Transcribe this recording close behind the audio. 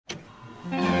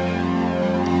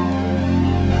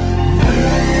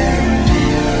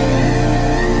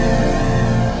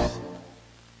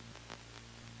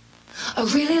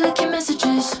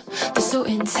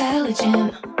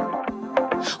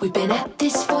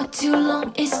for too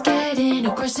long, it's getting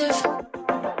aggressive.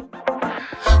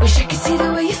 Wish I could see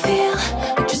the way you feel,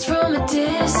 but just from a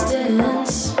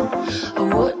distance.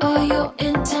 What are your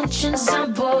intentions?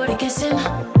 I'm bored of guessing.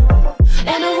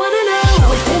 And I wanna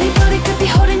know if anybody could be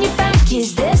holding you back.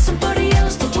 Is there somebody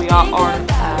else that you We are on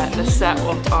the set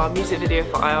of our music video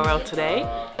for IRL today.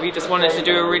 We just wanted to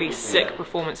do a really sick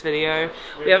performance video.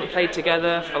 We haven't played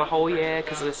together for the whole year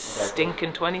because of this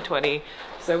stinking 2020.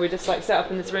 So we're just like set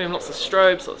up in this room, lots of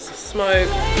strobes, lots of smoke.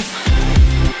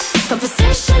 It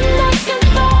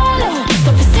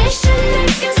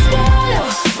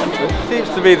seems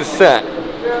to be the set.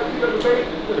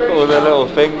 Look at all the little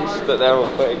things that they're all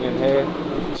putting in here.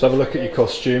 Let's have a look at your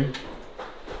costume.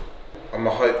 I'm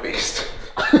a hype beast.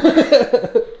 Is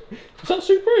that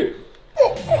Supreme?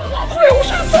 Oh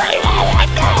my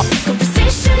god!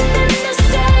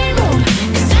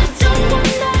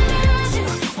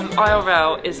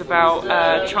 IRL is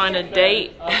about trying to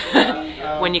date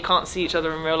when you can't see each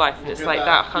other in real life, and it's like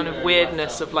that kind of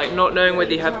weirdness of like not knowing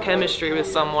whether you have chemistry with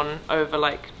someone over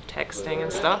like texting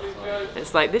and stuff.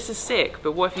 It's like, this is sick,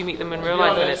 but what if you meet them in real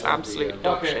life and it's absolute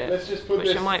dog shit, which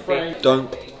it might be.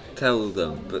 Don't tell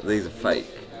them, but these are fake.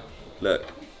 Look.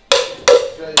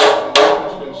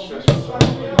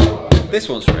 This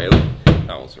one's real.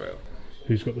 That one's real.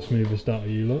 Who's got the smoothest out of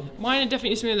you lot? Mine are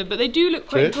definitely smoother, but they do look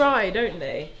quite dry, don't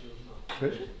they?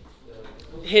 Cridge?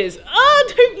 His,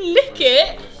 don't lick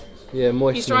it! Yeah,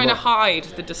 moisten. He's trying to hide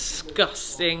the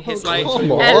disgusting, his like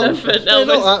come on. elephant They're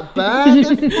elbows. not that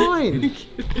bad, they're fine.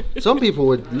 Some people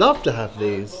would love to have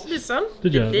these. This son.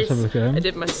 Did you? This. Let's have a look at him. I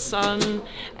did my son.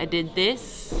 I did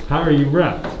this. How are you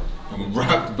wrapped? I'm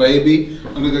wrapped, baby.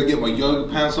 I'm gonna go get my yoga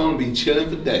pants on and be chilling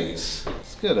for days.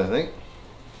 It's good, I think.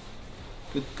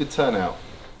 Good turnout.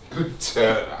 Good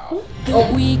turnout.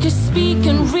 We could speak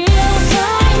in real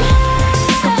time.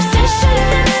 Conversation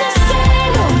in the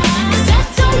same room. 'Cause I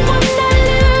don't wanna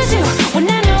lose you when I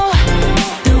know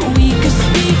that we could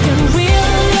speak in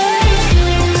real life.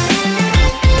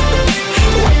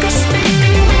 We could speak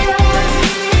in real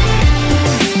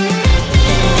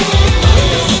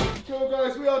life. Go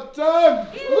guys, we are done!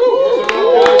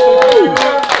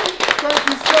 Thank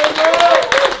you so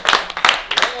much!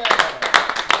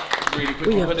 Really quick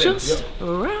We have just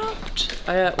wrapped.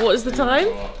 What is the time?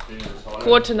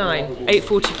 8:45.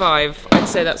 8:45. I'd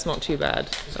say that's not too bad.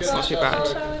 That's not too bad.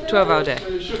 12-hour day.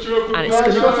 And it's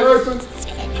gonna be.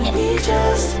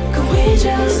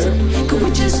 Could we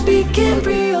just speak in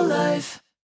real life?